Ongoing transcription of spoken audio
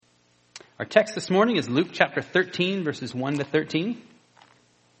Our text this morning is Luke chapter 13, verses 1 to 13.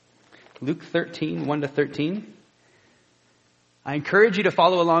 Luke 13, 1 to 13. I encourage you to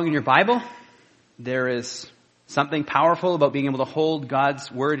follow along in your Bible. There is something powerful about being able to hold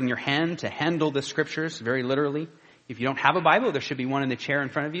God's word in your hand, to handle the scriptures very literally. If you don't have a Bible, there should be one in the chair in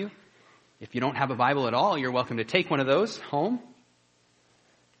front of you. If you don't have a Bible at all, you're welcome to take one of those home.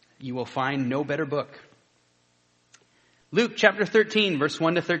 You will find no better book. Luke chapter 13, verse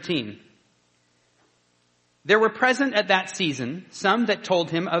 1 to 13. There were present at that season some that told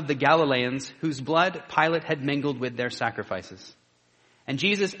him of the Galileans whose blood Pilate had mingled with their sacrifices. And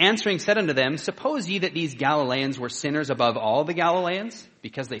Jesus answering said unto them, Suppose ye that these Galileans were sinners above all the Galileans,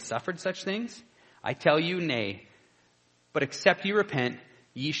 because they suffered such things? I tell you, nay. But except ye repent,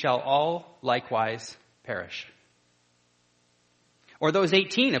 ye shall all likewise perish. Or those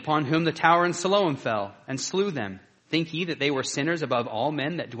 18 upon whom the tower in Siloam fell, and slew them. Think ye that they were sinners above all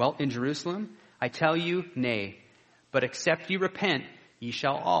men that dwelt in Jerusalem? I tell you, nay. But except ye repent, ye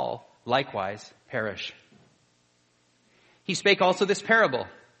shall all likewise perish. He spake also this parable.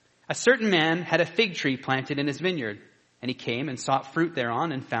 A certain man had a fig tree planted in his vineyard, and he came and sought fruit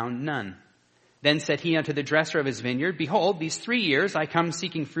thereon, and found none. Then said he unto the dresser of his vineyard, Behold, these 3 years I come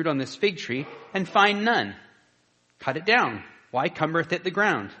seeking fruit on this fig tree, and find none. Cut it down. Why cumbereth it the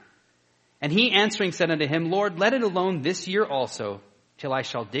ground? And he answering said unto him, Lord, let it alone this year also, till I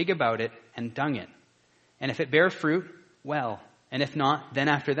shall dig about it and dung it. And if it bear fruit, well. And if not, then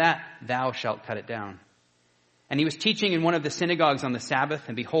after that thou shalt cut it down. And he was teaching in one of the synagogues on the Sabbath,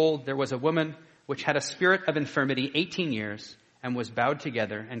 and behold, there was a woman which had a spirit of infirmity 18 years, and was bowed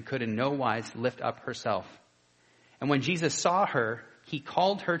together, and could in no wise lift up herself. And when Jesus saw her, he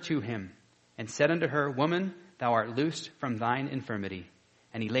called her to him, and said unto her, Woman, thou art loosed from thine infirmity.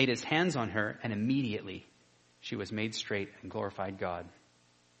 And he laid his hands on her, and immediately she was made straight and glorified God.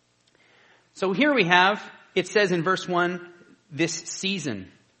 So here we have, it says in verse 1, this season,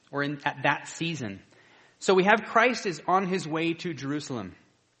 or at that season. So we have Christ is on his way to Jerusalem.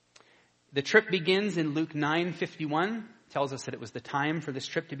 The trip begins in Luke 9:51, tells us that it was the time for this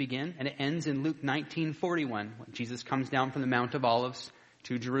trip to begin, and it ends in Luke 19:41, when Jesus comes down from the Mount of Olives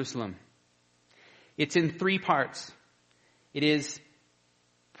to Jerusalem. It's in 3 parts. It is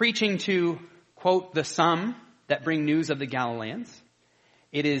preaching to, quote, the some that bring news of the Galileans.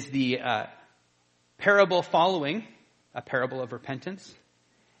 It is the parable following, a parable of repentance.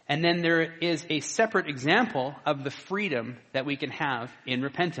 And then there is a separate example of the freedom that we can have in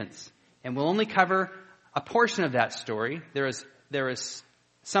repentance. And we'll only cover a portion of that story. There is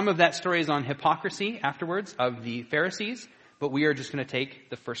some of that story is on hypocrisy afterwards of the Pharisees, but we are just going to take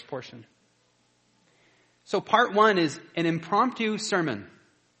the first portion. So part 1 is an impromptu sermon.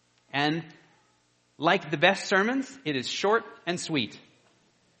 And like the best sermons, it is short and sweet.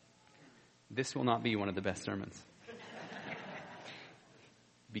 This will not be one of the best sermons.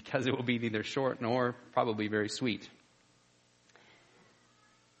 Because it will be neither short nor probably very sweet.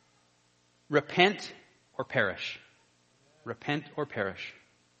 Repent or perish. Repent or perish.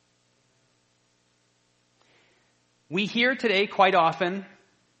 We hear today quite often,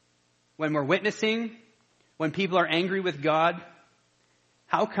 when we're witnessing, when people are angry with God,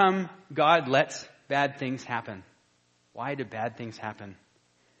 how come God lets bad things happen? Why do bad things happen?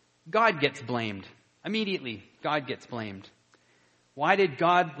 God gets blamed. Immediately, God gets blamed. Why did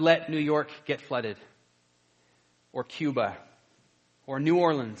God let New York get flooded? Or Cuba? Or New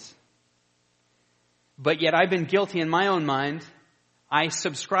Orleans? But yet I've been guilty in my own mind. I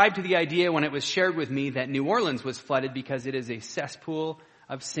subscribed to the idea when it was shared with me that New Orleans was flooded because it is a cesspool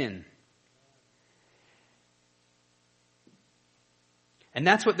of sin. And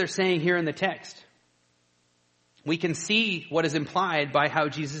that's what they're saying here in the text. We can see what is implied by how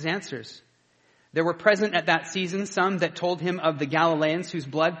Jesus answers. There were present at that season some that told him of the Galileans whose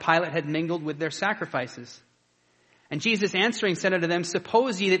blood Pilate had mingled with their sacrifices. And Jesus answering said unto them,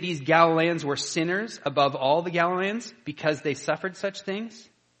 Suppose ye that these Galileans were sinners above all the Galileans, because they suffered such things?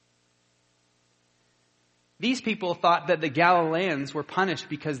 These people thought that the Galileans were punished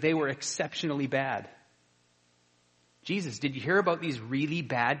because they were exceptionally bad. Jesus, did you hear about these really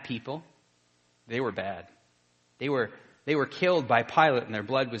bad people? They were bad. They were killed by Pilate, and their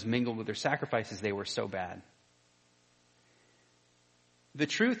blood was mingled with their sacrifices. They were so bad. The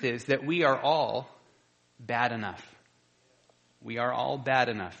truth is that we are all bad enough. We are all bad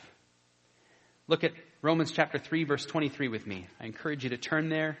enough. Look at Romans chapter 3, verse 23 with me. I encourage you to turn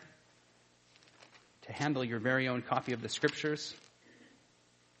there to handle your very own copy of the Scriptures.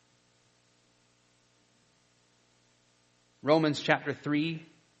 Romans chapter 3,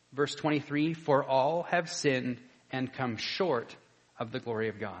 verse 23, For all have sinned and come short of the glory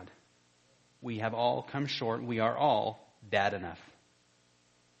of God. We have all come short. We are all bad enough.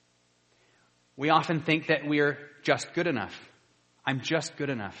 We often think that we're just good enough. I'm just good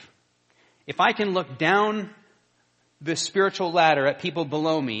enough. If I can look down the spiritual ladder at people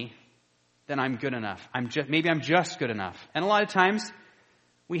below me, then I'm good enough. Maybe I'm just good enough. And a lot of times,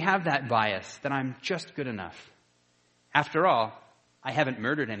 we have that bias that I'm just good enough. After all, I haven't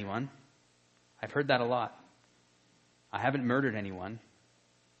murdered anyone. I've heard that a lot. I haven't murdered anyone.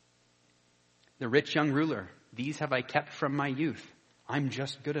 The rich young ruler, these have I kept from my youth. I'm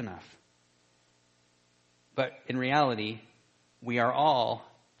just good enough. But in reality, we are all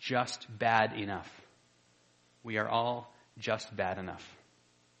just bad enough. We are all just bad enough.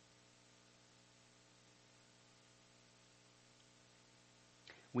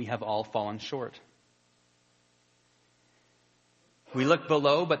 We have all fallen short. We look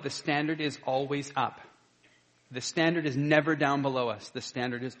below, but the standard is always up. The standard is never down below us. The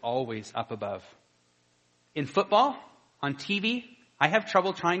standard is always up above. In football, on TV, I have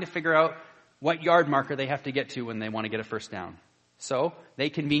trouble trying to figure out what yard marker they have to get to when they want to get a first down. So they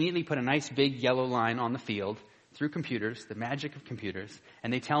conveniently put a nice big yellow line on the field through computers, the magic of computers,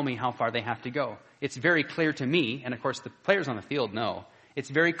 and they tell me how far they have to go. It's very clear to me, and of course the players on the field know, it's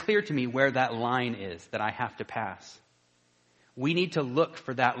very clear to me where that line is that I have to pass. We need to look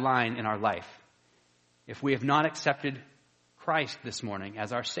for that line in our life. If we have not accepted Christ this morning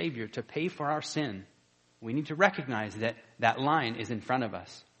as our Savior to pay for our sin, we need to recognize that that line is in front of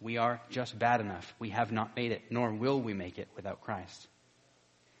us. We are just bad enough. We have not made it, nor will we make it without Christ.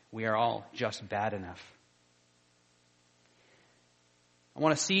 We are all just bad enough. I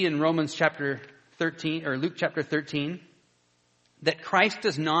want to see in Romans chapter 13, or Luke chapter 13, that Christ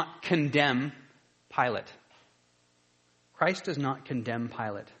does not condemn Pilate. Christ does not condemn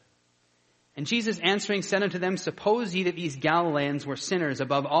Pilate. And Jesus answering said unto them, Suppose ye that these Galileans were sinners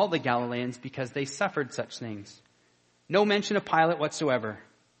above all the Galileans because they suffered such things? No mention of Pilate whatsoever.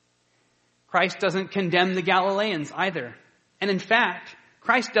 Christ doesn't condemn the Galileans either. And in fact,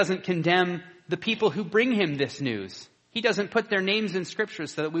 Christ doesn't condemn the people who bring him this news. He doesn't put their names in Scripture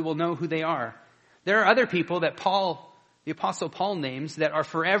so that we will know who they are. There are other people that the Apostle Paul names that are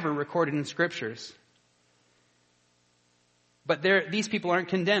forever recorded in Scriptures. But these people aren't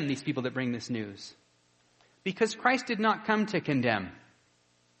condemned, these people that bring this news. Because Christ did not come to condemn.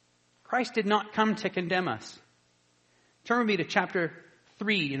 Christ did not come to condemn us. Turn with me to chapter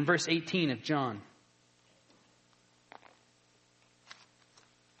 3 in verse 18 of John.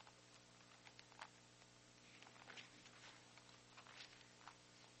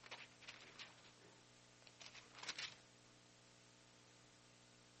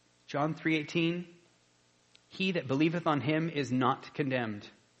 John 3:18, He that believeth on him is not condemned,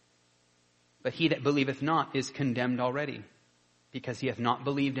 but he that believeth not is condemned already, because he hath not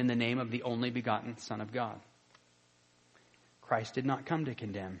believed in the name of the only begotten Son of God. Christ did not come to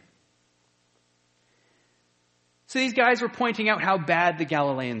condemn. So these guys were pointing out how bad the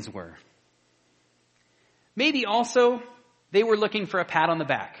Galileans were. Maybe also they were looking for a pat on the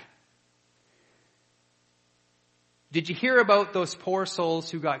back. Did you hear about those poor souls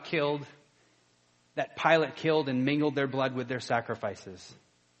who got killed, that Pilate killed and mingled their blood with their sacrifices?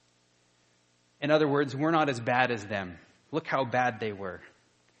 In other words, we're not as bad as them. Look how bad they were.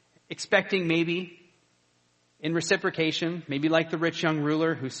 Expecting maybe, in reciprocation, maybe like the rich young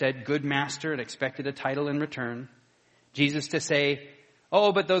ruler who said, Good master, and expected a title in return, Jesus to say,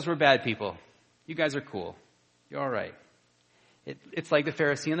 Oh, but those were bad people. You guys are cool. You're all right. It's like the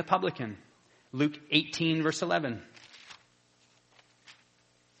Pharisee and the publican. Luke 18, verse 11.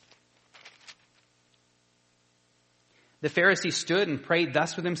 The Pharisee stood and prayed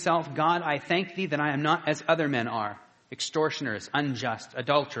thus with himself, God, I thank thee that I am not as other men are, extortioners, unjust,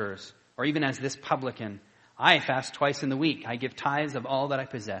 adulterers, or even as this publican. I fast twice in the week. I give tithes of all that I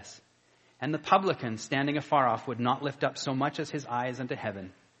possess. And the publican, standing afar off, would not lift up so much as his eyes unto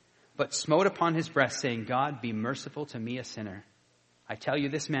heaven, but smote upon his breast, saying, God, be merciful to me, a sinner. I tell you,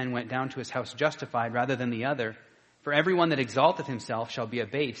 this man went down to his house justified rather than the other. For everyone that exalteth himself shall be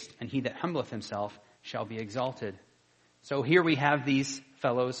abased, and he that humbleth himself shall be exalted. So here we have these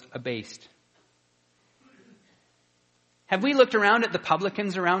fellows abased. Have we looked around at the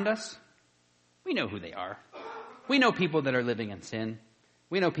publicans around us? We know who they are. We know people that are living in sin.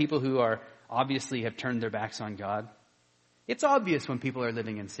 We know people who are obviously have turned their backs on God. It's obvious when people are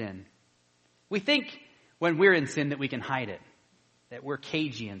living in sin. We think when we're in sin that we can hide it, that we're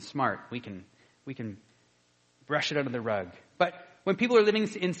cagey and smart. We can brush it under the rug. But when people are living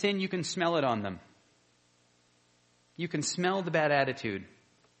in sin, you can smell it on them. You can smell the bad attitude.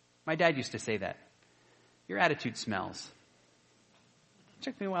 My dad used to say that. Your attitude smells. It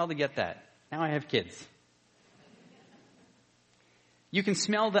took me a while to get that. Now I have kids. You can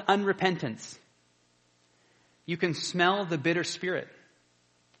smell the unrepentance. You can smell the bitter spirit.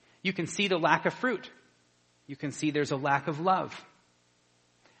 You can see the lack of fruit. You can see there's a lack of love.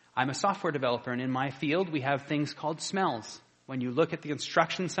 I'm a software developer, and in my field, we have things called smells. When you look at the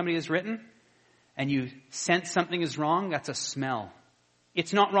instructions somebody has written, and you sense something is wrong, that's a smell.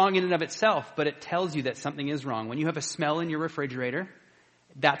 It's not wrong in and of itself, but it tells you that something is wrong. When you have a smell in your refrigerator,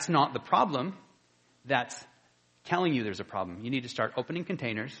 that's not the problem. That's telling you there's a problem. You need to start opening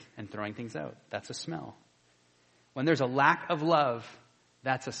containers and throwing things out. That's a smell. When there's a lack of love,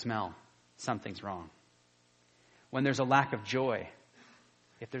 that's a smell. Something's wrong. When there's a lack of joy,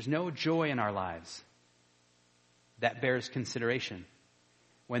 if there's no joy in our lives, that bears consideration.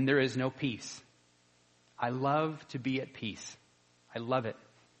 When there is no peace, I love to be at peace. I love it.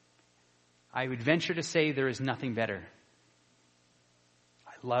 I would venture to say there is nothing better.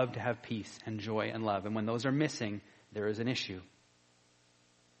 I love to have peace and joy and love. And when those are missing, there is an issue.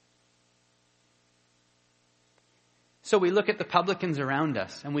 So we look at the publicans around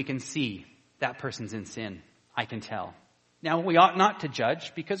us and we can see that person's in sin. I can tell. Now, we ought not to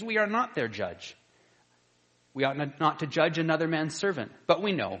judge because we are not their judge. We ought not to judge another man's servant, but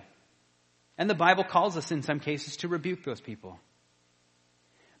we know. And the Bible calls us in some cases to rebuke those people.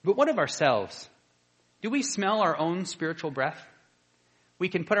 But what of ourselves? Do we smell our own spiritual breath? We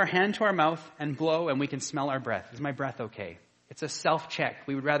can put our hand to our mouth and blow, and we can smell our breath. Is my breath okay? It's a self-check.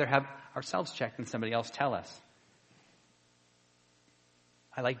 We would rather have ourselves checked than somebody else tell us.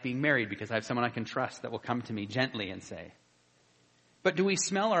 I like being married because I have someone I can trust that will come to me gently and say. But do we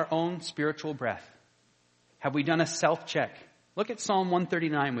smell our own spiritual breath? Have we done a self-check? Look at Psalm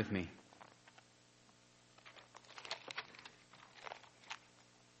 139 with me.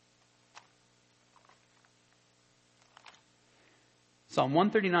 Psalm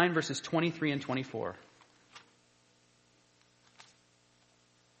 139 verses 23 and 24.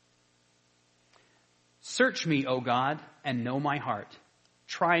 Search me, O God, and know my heart.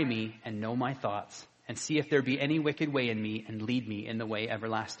 Try me and know my thoughts, and see if there be any wicked way in me, and lead me in the way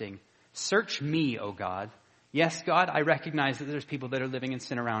everlasting. Search me, O God. Yes, God, I recognize that there's people that are living in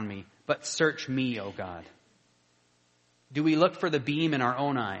sin around me, but search me, O God. Do we look for the beam in our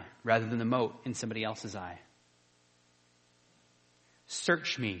own eye rather than the mote in somebody else's eye?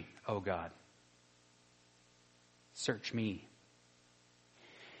 Search me, O God. Search me.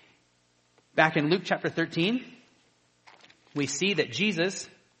 Back in Luke chapter 13, we see that Jesus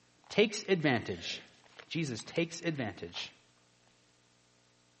takes advantage. Jesus takes advantage.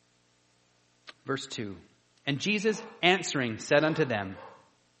 Verse 2. And Jesus answering said unto them.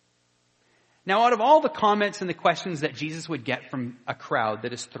 Now out of all the comments and the questions that Jesus would get from a crowd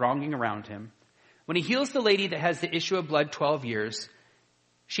that is thronging around him, when he heals the lady that has the issue of blood 12 years,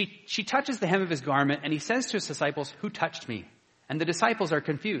 she touches the hem of his garment and he says to his disciples, who touched me? And the disciples are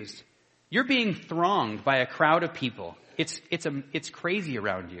confused. You're being thronged by a crowd of people. It's crazy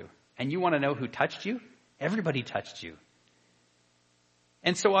around you. And you want to know who touched you? Everybody touched you.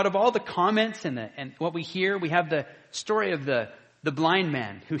 And so out of all the comments and what we hear, we have the story of the blind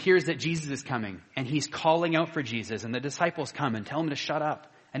man who hears that Jesus is coming and he's calling out for Jesus, and the disciples come and tell him to shut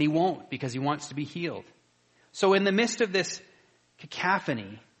up, and he won't because he wants to be healed. So in the midst of this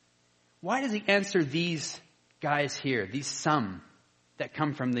cacophony, why does he answer these guys here, these some that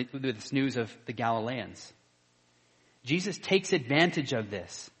come from this news of the Galileans? Jesus takes advantage of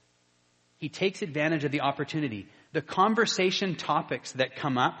this. He takes advantage of the opportunity. The conversation topics that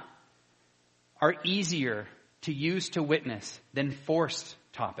come up are easier to use to witness than forced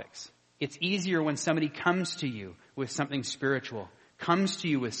topics. It's easier when somebody comes to you with something spiritual, comes to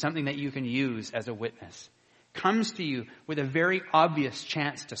you with something that you can use as a witness, comes to you with a very obvious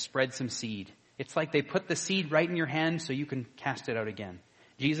chance to spread some seed. It's like they put the seed right in your hand so you can cast it out again.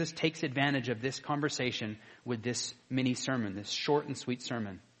 Jesus takes advantage of this conversation with this mini sermon, this short and sweet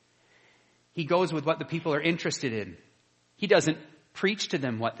sermon. He goes with what the people are interested in. He doesn't preach to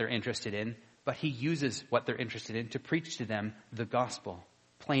them what they're interested in, but he uses what they're interested in to preach to them the gospel,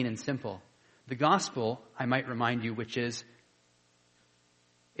 plain and simple. The gospel, I might remind you, which is,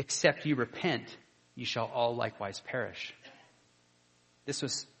 except you repent, you shall all likewise perish. This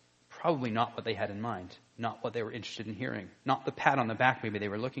was probably not what they had in mind, not what they were interested in hearing, not the pat on the back maybe they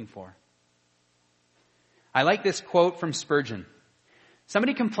were looking for. I like this quote from Spurgeon.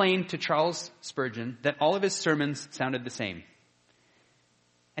 Somebody complained to Charles Spurgeon that all of his sermons sounded the same.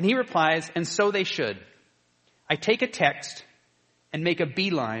 And he replies, and so they should. I take a text and make a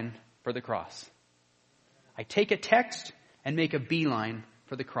beeline for the cross. I take a text and make a beeline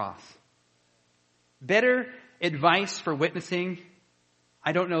for the cross. Better advice for witnessing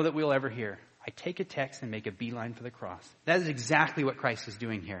I don't know that we'll ever hear. I take a text and make a beeline for the cross. That is exactly what Christ is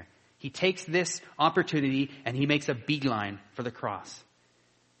doing here. He takes this opportunity and he makes a beeline for the cross.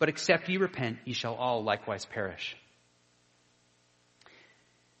 But except ye repent, ye shall all likewise perish.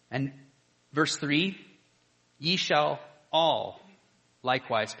 And verse 3, ye shall all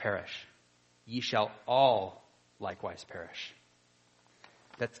likewise perish. Ye shall all likewise perish.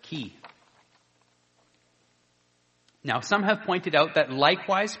 That's key. Now, some have pointed out that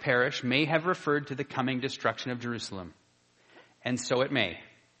likewise perish may have referred to the coming destruction of Jerusalem. And so it may.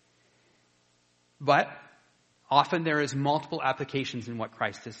 But often there is multiple applications in what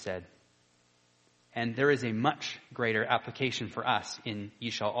Christ has said. And there is a much greater application for us in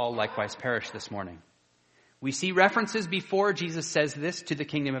ye shall all likewise perish this morning. We see references before Jesus says this to the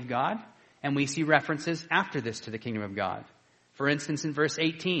kingdom of God, and we see references after this to the kingdom of God. For instance, in verse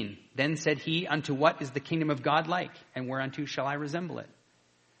 18, then said he, unto what is the kingdom of God like, and whereunto shall I resemble it?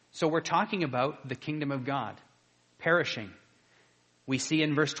 So we're talking about the kingdom of God, perishing. We see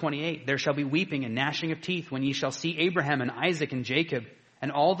in verse 28, there shall be weeping and gnashing of teeth when ye shall see Abraham and Isaac and Jacob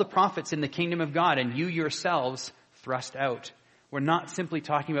and all the prophets in the kingdom of God, and you yourselves thrust out. We're not simply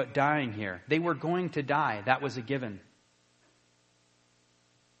talking about dying here. They were going to die. That was a given.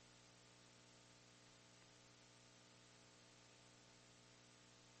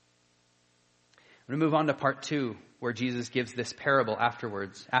 I'm going to move on to part 2, where Jesus gives this parable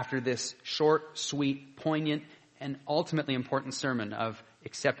afterwards, after this short, sweet, poignant, and ultimately important sermon of,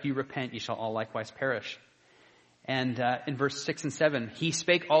 except you repent, ye shall all likewise perish. And in verse 6 and 7, he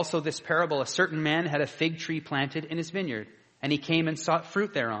spake also this parable. A certain man had a fig tree planted in his vineyard, and he came and sought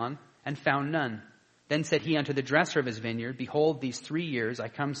fruit thereon, and found none. Then said he unto the dresser of his vineyard, behold, these 3 years I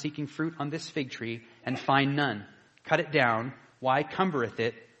come seeking fruit on this fig tree, and find none. Cut it down. Why cumbereth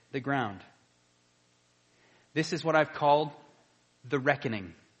it the ground? This is what I've called the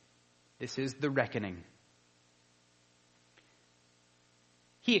reckoning. This is the reckoning.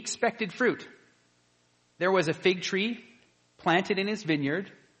 He expected fruit. There was a fig tree planted in his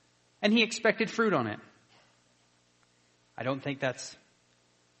vineyard, and he expected fruit on it. I don't think that's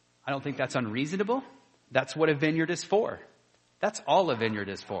unreasonable. That's what a vineyard is for. That's all a vineyard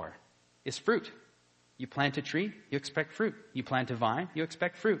is for, is fruit. You plant a tree, you expect fruit. You plant a vine, you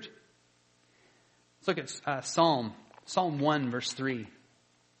expect fruit. Let's look at Psalm 1, verse 3.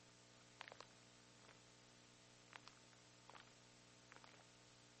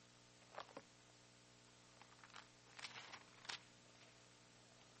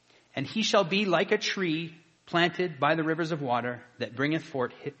 And he shall be like a tree planted by the rivers of water that bringeth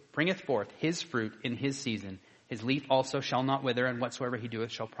forth his fruit in his season. His leaf also shall not wither, and whatsoever he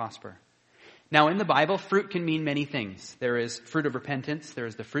doeth shall prosper. Now in the Bible, fruit can mean many things. There is fruit of repentance. There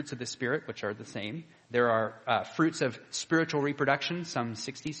is the fruits of the Spirit, which are the same. There are fruits of spiritual reproduction, some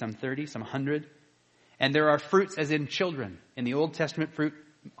 60, some 30, some 100. And there are fruits as in children. In the Old Testament, fruit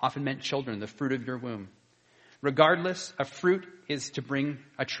often meant children, the fruit of your womb. Regardless, a tree is to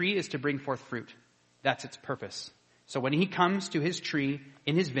bring forth fruit. That's its purpose. So when he comes to his tree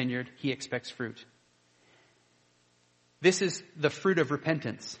in his vineyard, he expects fruit. This is the fruit of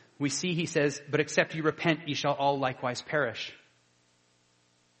repentance. We see he says, but except ye repent, ye shall all likewise perish.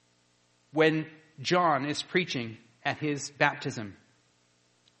 When John is preaching at his baptism,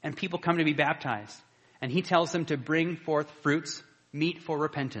 and people come to be baptized, and he tells them to bring forth fruits meet for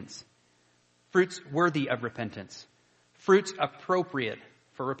repentance. Fruits worthy of repentance. Fruits appropriate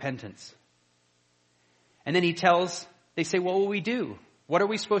for repentance. And then they say, what will we do? What are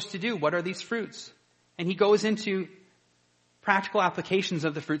we supposed to do? What are these fruits? And he goes into practical applications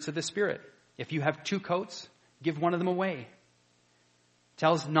of the fruits of the Spirit. If you have 2 coats, give one of them away.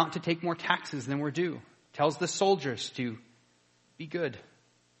 Tells not to take more taxes than we're due. Tells the soldiers to be good.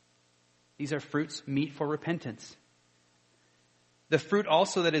 These are fruits meet for repentance. The fruit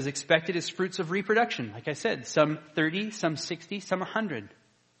also that is expected is fruits of reproduction. Like I said, some 30, some 60, some 100.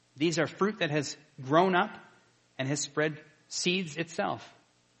 These are fruit that has grown up and has spread seeds itself.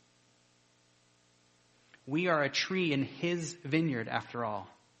 We are a tree in his vineyard after all.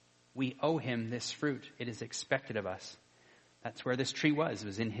 We owe him this fruit. It is expected of us. That's where this tree was. It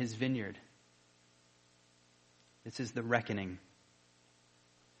was in his vineyard. This is the reckoning.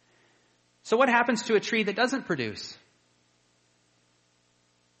 So what happens to a tree that doesn't produce?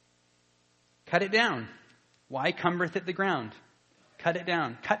 Cut it down. Why cumbereth it the ground? Cut it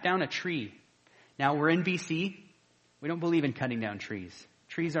down. Cut down a tree. Now we're in BC. We don't believe in cutting down trees.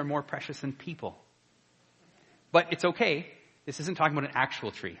 Trees are more precious than people. But it's okay. This isn't talking about an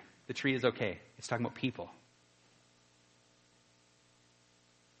actual tree. The tree is okay. It's talking about people.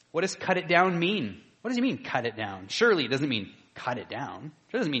 What does cut it down mean? What does he mean, cut it down? Surely it doesn't mean cut it down.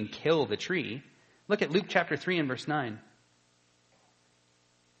 It doesn't mean kill the tree. Look at Luke chapter 3 and verse 9.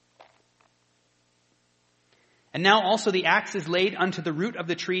 And now also the axe is laid unto the root of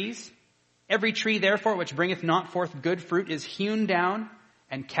the trees. Every tree, therefore, which bringeth not forth good fruit is hewn down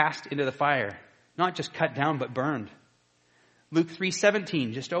and cast into the fire. Not just cut down, but burned. Luke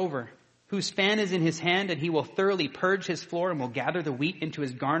 3:17, just over. Whose fan is in his hand, and he will thoroughly purge his floor and will gather the wheat into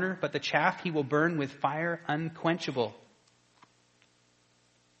his garner, but the chaff he will burn with fire unquenchable.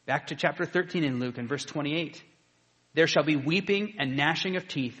 Back to chapter 13 in Luke and verse 28. There shall be weeping and gnashing of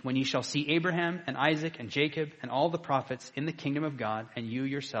teeth when ye shall see Abraham and Isaac and Jacob and all the prophets in the kingdom of God, and you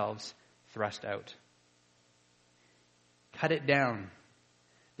yourselves thrust out. Cut it down.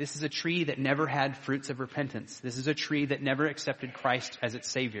 This is a tree that never had fruits of repentance. This is a tree that never accepted Christ as its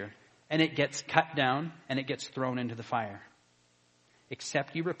Savior. And it gets cut down and it gets thrown into the fire.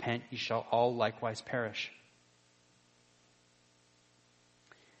 Except ye repent, ye shall all likewise perish.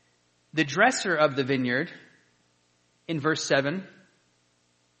 The dresser of the vineyard, in verse 7,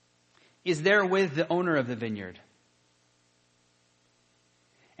 is there with the owner of the vineyard.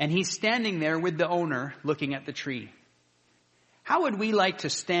 And he's standing there with the owner looking at the tree. How would we like to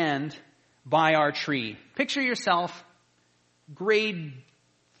stand by our tree? Picture yourself, grade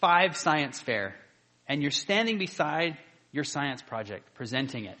 5 science fair, and you're standing beside your science project,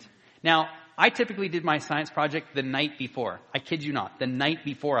 presenting it. Now, I typically did my science project the night before. I kid you not. The night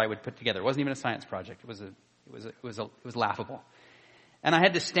before I would put together. It wasn't even a science project. It was laughable. And I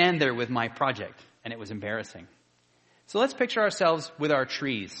had to stand there with my project, and it was embarrassing. So let's picture ourselves with our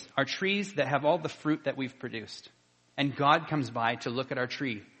trees that have all the fruit that we've produced. And God comes by to look at our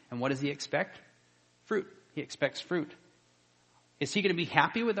tree. And what does he expect? Fruit. He expects fruit. Is he going to be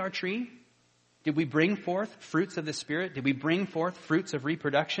happy with our tree? Did we bring forth fruits of the Spirit? Did we bring forth fruits of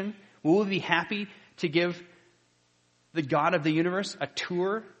reproduction? Will we be happy to give the God of the universe a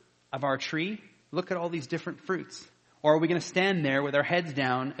tour of our tree? Look at all these different fruits. Or are we going to stand there with our heads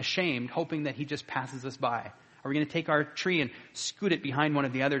down, ashamed, hoping that he just passes us by? Are we going to take our tree and scoot it behind one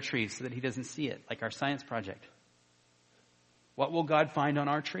of the other trees so that he doesn't see it, like our science project? What will God find on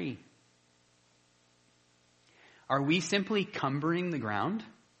our tree? Are we simply cumbering the ground?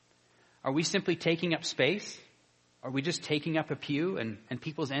 Are we simply taking up space? Are we just taking up a pew and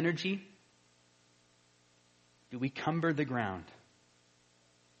people's energy? Do we cumber the ground?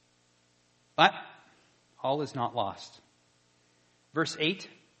 But all is not lost. Verse 8,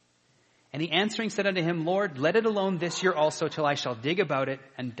 and he answering said unto him, Lord, let it alone this year also till I shall dig about it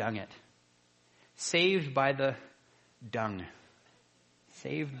and dung it. Saved by the dung.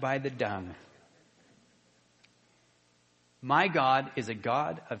 Saved by the dung. My God is a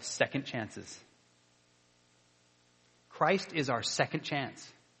God of second chances. Christ is our second chance.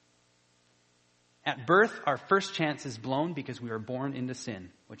 At birth, our first chance is blown because we were born into sin,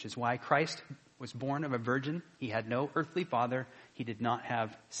 which is why Christ was born of a virgin. He had no earthly father. He did not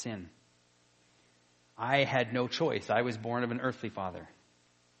have sin. I had no choice. I was born of an earthly father.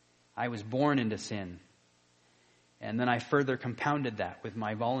 I was born into sin. And then I further compounded that with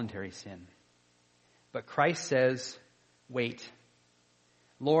my voluntary sin. But Christ says, wait.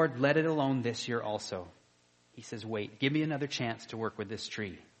 Lord, let it alone this year also. He says, wait, give me another chance to work with this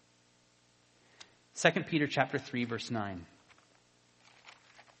tree. 2 Peter chapter 3, verse 9.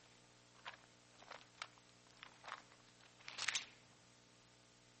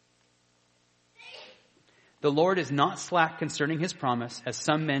 The Lord is not slack concerning his promise, as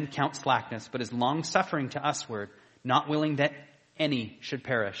some men count slackness, but is long-suffering to usward, not willing that any should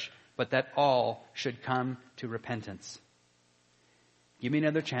perish, but that all should come to repentance. Give me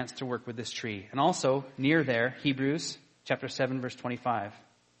another chance to work with this tree. And also, near there, Hebrews chapter 7, verse 25.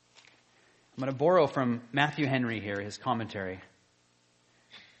 I'm going to borrow from Matthew Henry here, his commentary.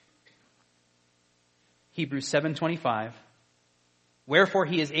 Hebrews 7:25. Wherefore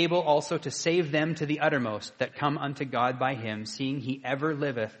he is able also to save them to the uttermost that come unto God by him, seeing he ever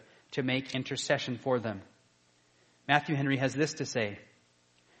liveth to make intercession for them. Matthew Henry has this to say.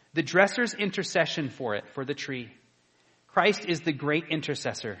 The dresser's intercession for it, for the tree. Christ is the great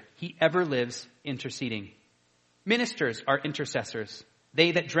intercessor. He ever lives interceding. Ministers are intercessors.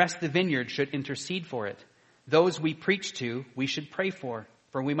 They that dress the vineyard should intercede for it. Those we preach to, we should pray for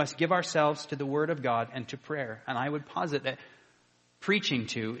we must give ourselves to the word of God and to prayer. And I would posit that preaching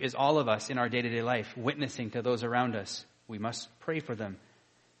to is all of us in our day-to-day life, witnessing to those around us. We must pray for them.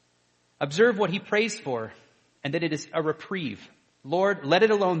 Observe what he prays for, and that it is a reprieve. Lord, let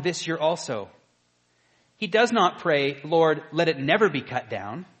it alone this year also. He does not pray, Lord, let it never be cut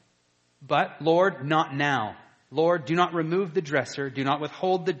down, but Lord, not now. Lord, do not remove the dresser, do not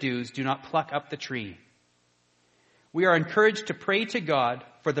withhold the dews, do not pluck up the tree. We are encouraged to pray to God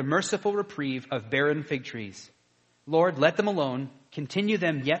for the merciful reprieve of barren fig trees. Lord, let them alone. Continue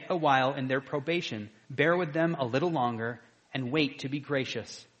them yet a while in their probation. Bear with them a little longer and wait to be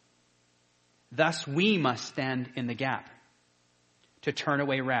gracious. Thus we must stand in the gap to turn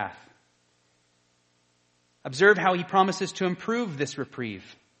away wrath. Observe how he promises to improve this reprieve,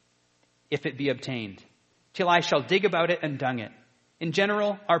 if it be obtained, till I shall dig about it and dung it. In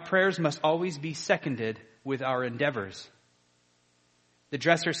general, our prayers must always be seconded with our endeavors. The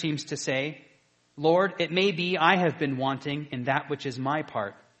dresser seems to say, Lord, it may be I have been wanting in that which is my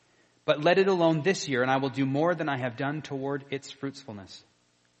part, but let it alone this year, and I will do more than I have done toward its fruitfulness.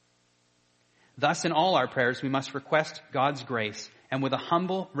 Thus, in all our prayers, we must request God's grace, and with a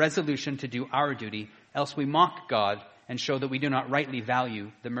humble resolution to do our duty, else we mock God and show that we do not rightly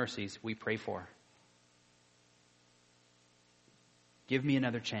value the mercies we pray for. Give me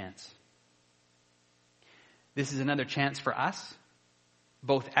another chance. This is another chance for us,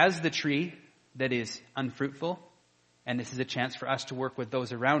 both as the tree that is unfruitful, and this is a chance for us to work with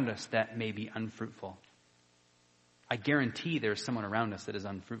those around us that may be unfruitful. I guarantee there's someone around us that is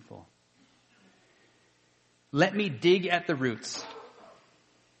unfruitful. Let me dig at the roots.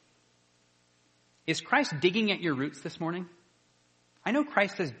 Is Christ digging at your roots this morning? I know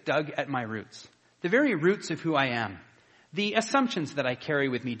Christ has dug at my roots, the very roots of who I am. The assumptions that I carry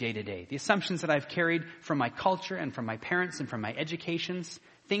with me day to day, the assumptions that I've carried from my culture and from my parents and from my educations,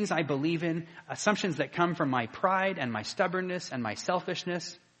 things I believe in, assumptions that come from my pride and my stubbornness and my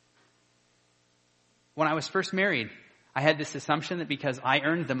selfishness. When I was first married, I had this assumption that because I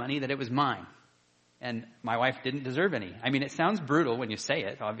earned the money that it was mine. And my wife didn't deserve any. I mean, it sounds brutal when you say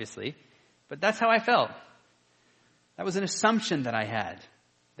it, obviously, but that's how I felt. That was an assumption that I had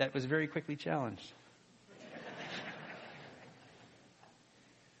that was very quickly challenged.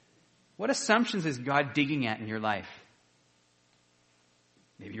 What assumptions is God digging at in your life?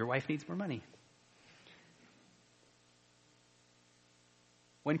 Maybe your wife needs more money.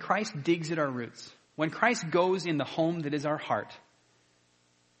 When Christ digs at our roots, when Christ goes in the home that is our heart,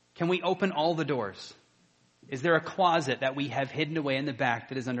 can we open all the doors? Is there a closet that we have hidden away in the back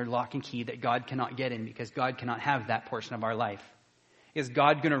that is under lock and key that God cannot get in because God cannot have that portion of our life? Is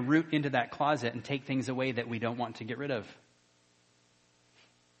God going to root into that closet and take things away that we don't want to get rid of?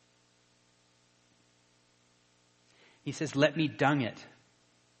 He says, let me dung it.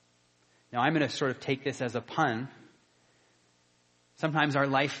 Now I'm going to sort of take this as a pun. Sometimes our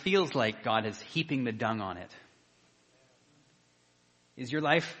life feels like God is heaping the dung on it. Do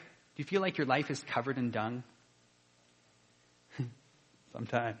you feel like your life is covered in dung?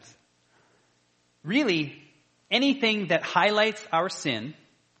 Sometimes. Really, anything that highlights our sin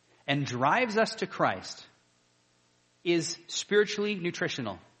and drives us to Christ is spiritually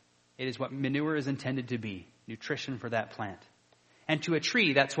nutritional. It is what manure is intended to be, nutrition for that plant. And to a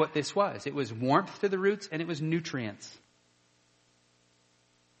tree, that's what this was. It was warmth to the roots and it was nutrients.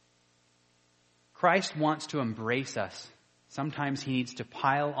 Christ wants to embrace us. Sometimes he needs to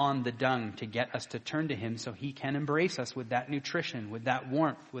pile on the dung to get us to turn to him so he can embrace us with that nutrition, with that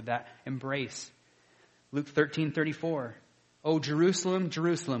warmth, with that embrace. Luke 13:34. O Jerusalem,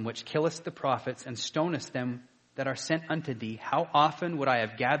 Jerusalem, which killest the prophets and stonest them that are sent unto thee, how often would I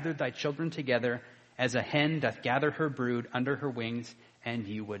have gathered thy children together as a hen doth gather her brood under her wings, and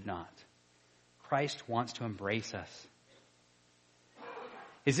ye would not. Christ wants to embrace us.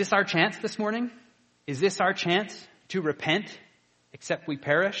 Is this our chance this morning? Is this our chance to repent, except we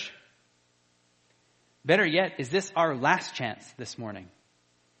perish? Better yet, is this our last chance this morning?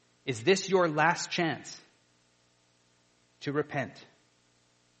 Is this your last chance to repent?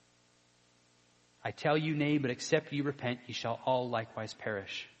 I tell you, nay, but except ye repent, ye shall all likewise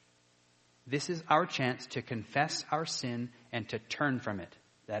perish. This is our chance to confess our sin and to turn from it.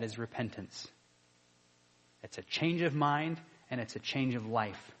 That is repentance. It's a change of mind and it's a change of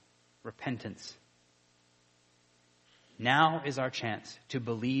life. Repentance. Now is our chance to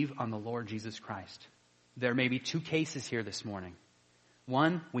believe on the Lord Jesus Christ. There may be two cases here this morning.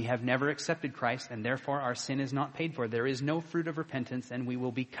 One, we have never accepted Christ and therefore our sin is not paid for. There is no fruit of repentance and we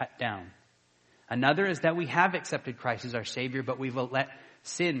will be cut down. Another is that we have accepted Christ as our Savior, but we've let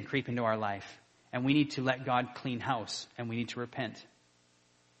sin creep into our life. And we need to let God clean house and we need to repent.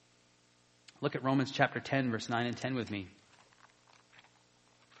 Look at Romans chapter 10, verse 9 and 10 with me.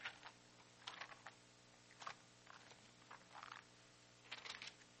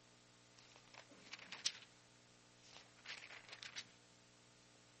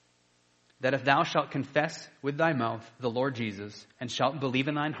 That if thou shalt confess with thy mouth the Lord Jesus, and shalt believe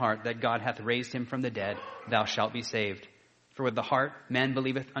in thine heart that God hath raised him from the dead, thou shalt be saved. For with the heart man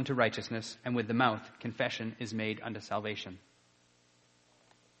believeth unto righteousness, and with the mouth confession is made unto salvation.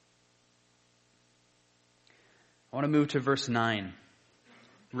 I want to move to verse 9.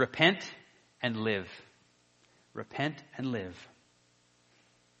 Repent and live. Repent and live.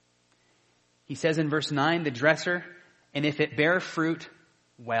 He says in verse 9, the dresser, and if it bear fruit,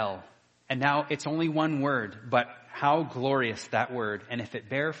 well. And now it's only one word, but how glorious that word. And if it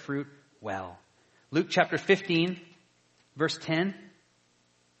bear fruit, well. Luke chapter 15, verse 10.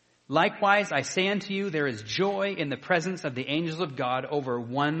 Likewise, I say unto you, there is joy in the presence of the angels of God over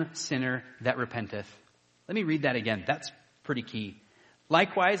one sinner that repenteth. Let me read that again. That's pretty key.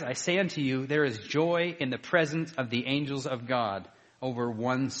 Likewise, I say unto you, there is joy in the presence of the angels of God over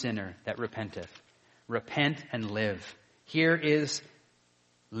one sinner that repenteth. Repent and live. Here is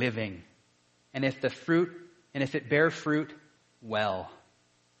living. And if it bear fruit, well.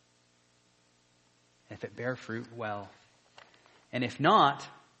 If it bear fruit, well. And if not,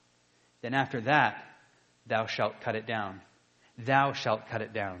 then after that, thou shalt cut it down. Thou shalt cut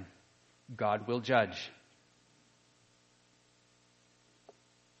it down. God will judge.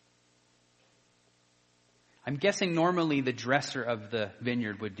 I'm guessing normally the dresser of the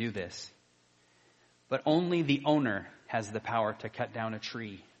vineyard would do this. But only the owner has the power to cut down a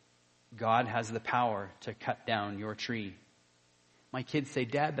tree. God has the power to cut down your tree. My kids say,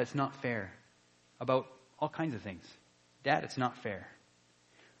 Dad, that's not fair. About all kinds of things. Dad, it's not fair.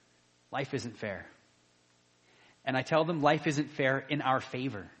 Life isn't fair. And I tell them life isn't fair in our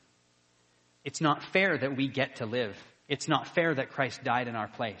favor. It's not fair that we get to live. It's not fair that Christ died in our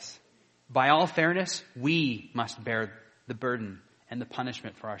place. By all fairness, we must bear the burden and the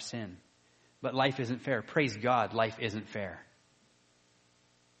punishment for our sin. But life isn't fair. Praise God, life isn't fair.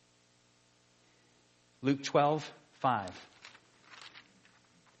 Luke 12:5.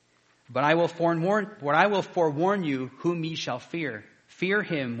 But I will forewarn you whom ye shall fear. Fear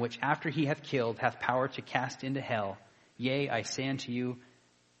him which after he hath killed hath power to cast into hell. Yea, I say unto you,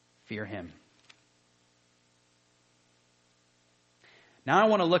 fear him. Now I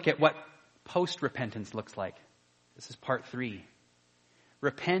want to look at what post-repentance looks like. This is part 3.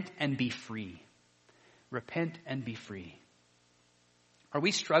 Repent and be free. Repent and be free. Are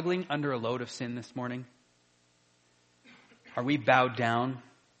we struggling under a load of sin this morning? Are we bowed down?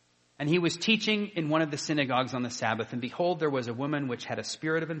 And he was teaching in one of the synagogues on the Sabbath, and behold, there was a woman which had a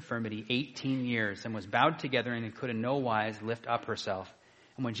spirit of infirmity 18 years, and was bowed together, and could in no wise lift up herself.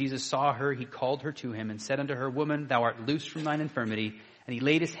 And when Jesus saw her, he called her to him, and said unto her, Woman, thou art loosed from thine infirmity. And he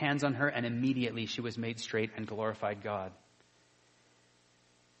laid his hands on her, and immediately she was made straight and glorified God.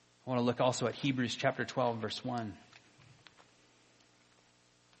 I want to look also at Hebrews chapter 12, verse 1.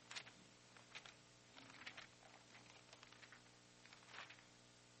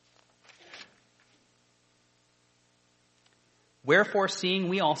 Wherefore, seeing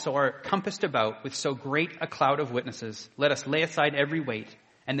we also are compassed about with so great a cloud of witnesses, let us lay aside every weight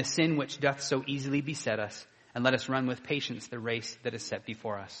and the sin which doth so easily beset us, and let us run with patience the race that is set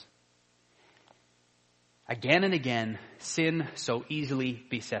before us. Again and again, sin so easily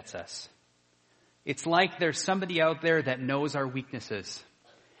besets us. It's like there's somebody out there that knows our weaknesses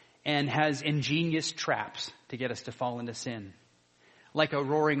and has ingenious traps to get us to fall into sin. Like a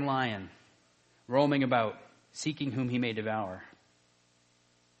roaring lion, roaming about, seeking whom he may devour.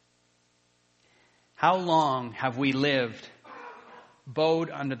 How long have we lived bowed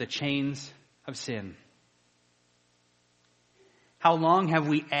under the chains of sin? How long have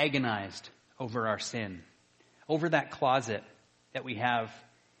we agonized over our sin? Over that closet that we have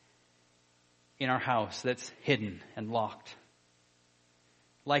in our house that's hidden and locked.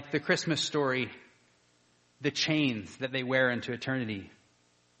 Like the Christmas story, the chains that they wear into eternity.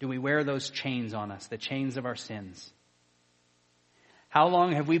 Do we wear those chains on us, the chains of our sins? How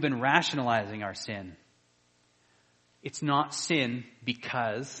long have we been rationalizing our sin? It's not sin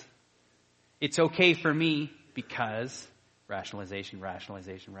because. It's okay for me because. Rationalization.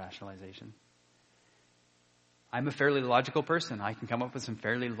 I'm a fairly logical person. I can come up with some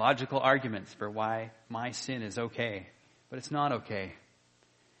fairly logical arguments for why my sin is okay. But it's not okay.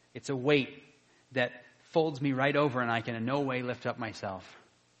 It's a weight that folds me right over and I can in no way lift up myself.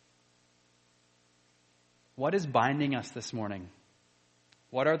 What is binding us this morning?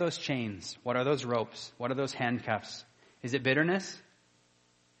 What are those chains? What are those ropes? What are those handcuffs? Is it bitterness?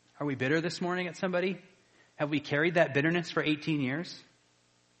 Are we bitter this morning at somebody? Have we carried that bitterness for 18 years?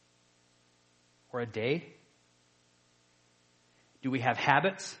 Or a day? Do we have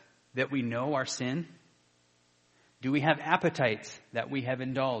habits that we know are sin? Do we have appetites that we have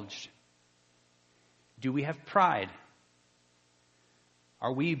indulged? Do we have pride?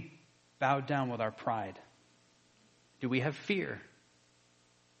 Are we bowed down with our pride? Do we have fear?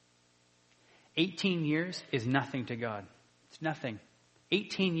 18 years is nothing to God. It's nothing.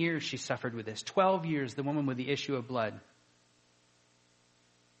 18 years she suffered with this. 12 years, the woman with the issue of blood.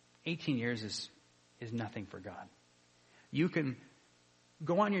 18 years is nothing for God. You can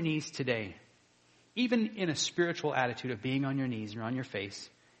go on your knees today, even in a spiritual attitude of being on your knees or on your face,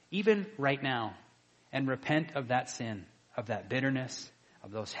 even right now, and repent of that sin, of that bitterness,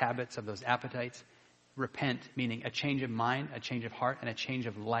 of those habits, of those appetites. Repent, meaning a change of mind, a change of heart, and a change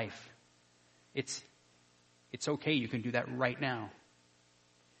of life. It's okay. You can do that right now.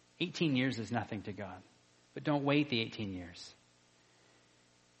 18 years is nothing to God. But don't wait the 18 years.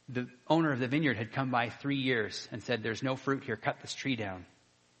 The owner of the vineyard had come by 3 years and said, there's no fruit here. Cut this tree down.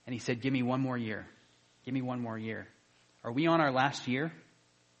 And he said, give me one more year. Give me one more year. Are we on our last year?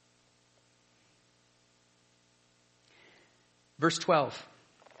 Verse 12.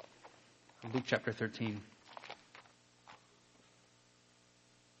 Luke chapter 13.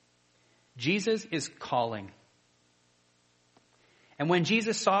 Jesus is calling. And when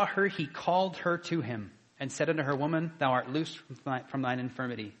Jesus saw her, he called her to him and said unto her, Woman, thou art loosed from thine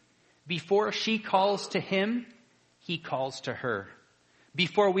infirmity. Before she calls to him, he calls to her.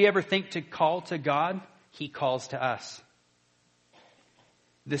 Before we ever think to call to God, he calls to us.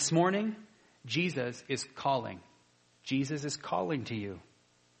 This morning, Jesus is calling. Jesus is calling to you.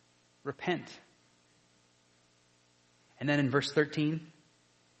 Repent. And then in verse 13,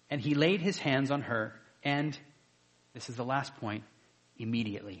 and he laid his hands on her, and, this is the last point,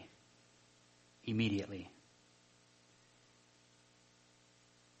 immediately. Immediately.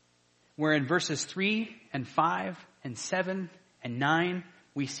 Where in verses 3 and 5 and 7 and 9,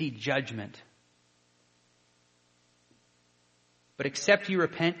 we see judgment. But except you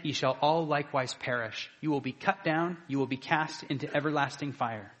repent, ye shall all likewise perish. You will be cut down, you will be cast into everlasting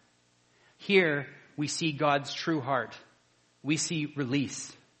fire. Here we see God's true heart. We see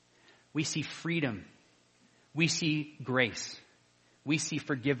release. We see freedom. We see grace. We see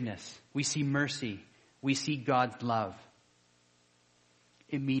forgiveness. We see mercy. We see God's love.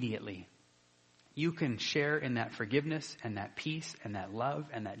 Immediately. You can share in that forgiveness and that peace and that love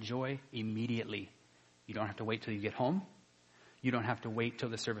and that joy immediately. You don't have to wait till you get home. You don't have to wait till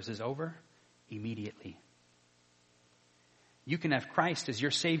the service is over. Immediately. You can have Christ as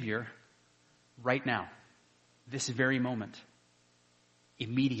your Savior right now. This very moment.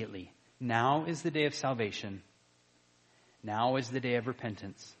 Immediately. Now is the day of salvation. Now is the day of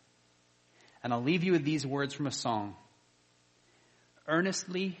repentance. And I'll leave you with these words from a song.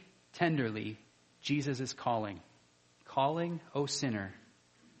 Earnestly, tenderly, Jesus is calling. Calling, O sinner,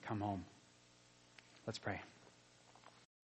 come home. Let's pray.